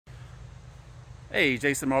Hey,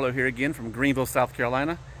 Jason Marlowe here again from Greenville, South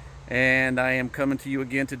Carolina, and I am coming to you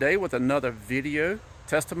again today with another video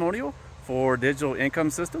testimonial for digital income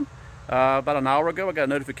system. About an hour ago I got a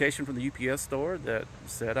notification from the UPS store that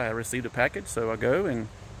said I had received a package, so I go and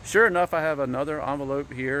sure enough I have another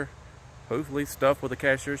envelope here, hopefully stuffed with a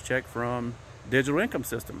cashier's check from digital income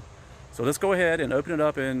system. So let's go ahead and open it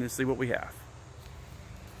up and see what we have.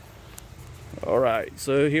 Alright,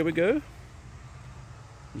 so here we go.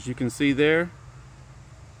 As you can see there,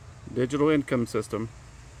 digital income system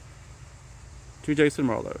to Jason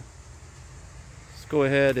Marlowe. Let's go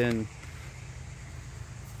ahead and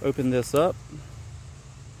open this up.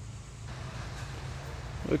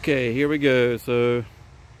 Okay, here we go. So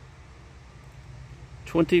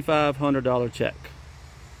 $2,500 check.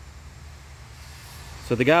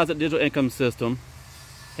 So the guys at Digital Income System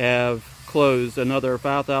have closed another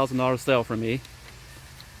 $5,000 sale for me,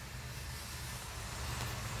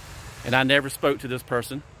 and I never spoke to this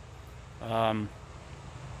person.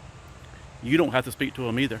 You don't have to speak to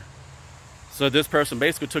them either. So this person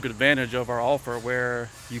basically took advantage of our offer where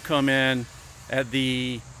you come in at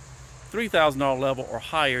the $3,000 level or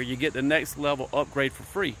higher, you get the next level upgrade for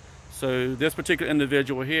free. So this particular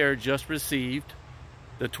individual here just received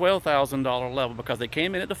the $12,000 level because they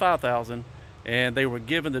came in at the $5,000 and they were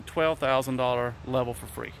given the $12,000 level for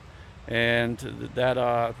free. And that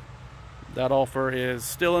offer is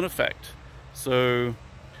still in effect. So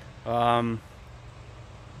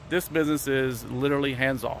this business is literally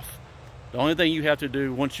hands off. The only thing you have to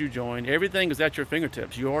do once you join, everything is at your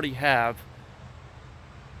fingertips. You already have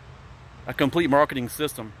a complete marketing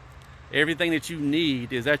system. Everything that you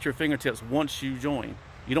need is at your fingertips once you join.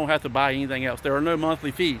 You don't have to buy anything else. There are no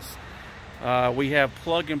monthly fees. We have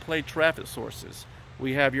plug and play traffic sources.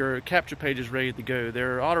 We have your capture pages ready to go.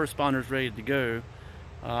 There are autoresponders ready to go.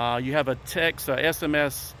 You have a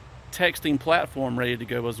SMS texting platform ready to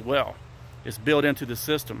go as well. It's built into the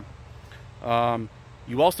system.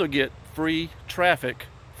 You also get free traffic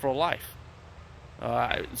for life.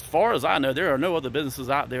 As far as I know, there are no other businesses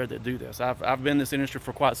out there that do this. I've been in this industry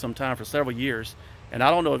for quite some time, for several years, and I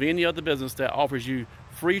don't know of any other business that offers you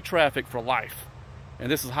free traffic for life.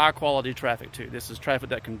 And this is high quality traffic too. This is traffic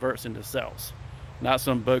that converts into sales, not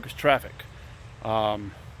some bogus traffic.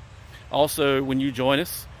 Also, when you join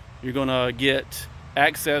us, you're gonna get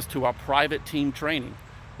access to our private team training.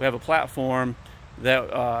 We have a platform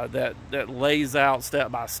that lays out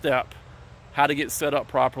step by step how to get set up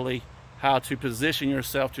properly, how to position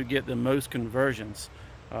yourself to get the most conversions.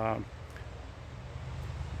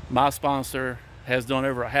 My sponsor has done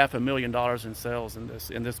over $500,000 in sales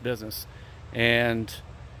in this business, and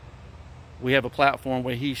we have a platform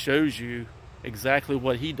where he shows you exactly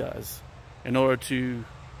what he does in order to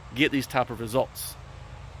get these type of results.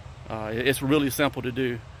 It's really simple to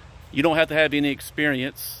do. You don't have to have any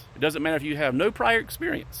experience. It doesn't matter if you have no prior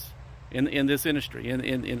experience in this industry,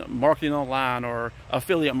 in marketing online or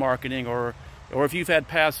affiliate marketing, or if you've had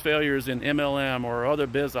past failures in MLM or other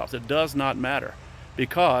biz ops. It does not matter,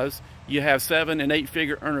 because you have 7- and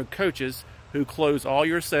 8-figure earner coaches who close all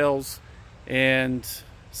your sales and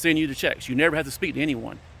send you the checks. You never have to speak to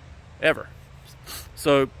anyone, ever.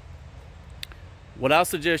 So what I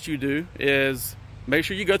suggest you do is make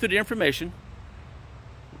sure you go through the information,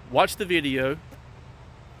 watch the video,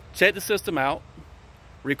 check the system out,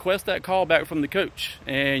 request that call back from the coach.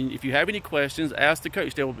 And if you have any questions, ask the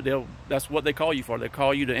coach. That's what they call you for. They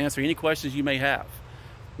call you to answer any questions you may have.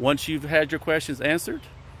 Once you've had your questions answered,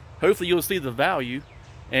 hopefully you'll see the value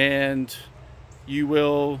and you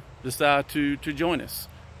will decide to join us.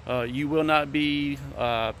 You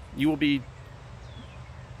will be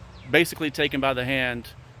basically taken by the hand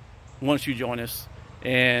once you join us,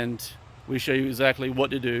 and we show you exactly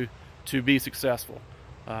what to do to be successful.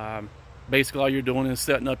 Basically all you're doing is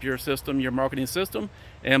setting up your system, your marketing system,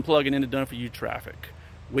 and plugging in the done-for-you traffic.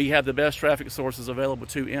 We have the best traffic sources available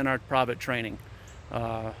too in our private training.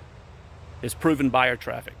 It's proven buyer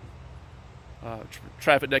traffic.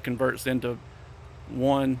 Traffic that converts into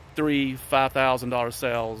 $1,000, $3,000, $5,000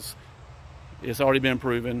 sales. It's already been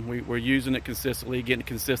proven. We're using it consistently, getting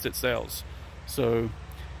consistent sales. So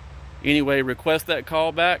anyway, request that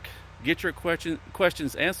call back, get your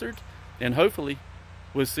questions answered, and hopefully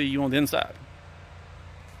we'll see you on the inside.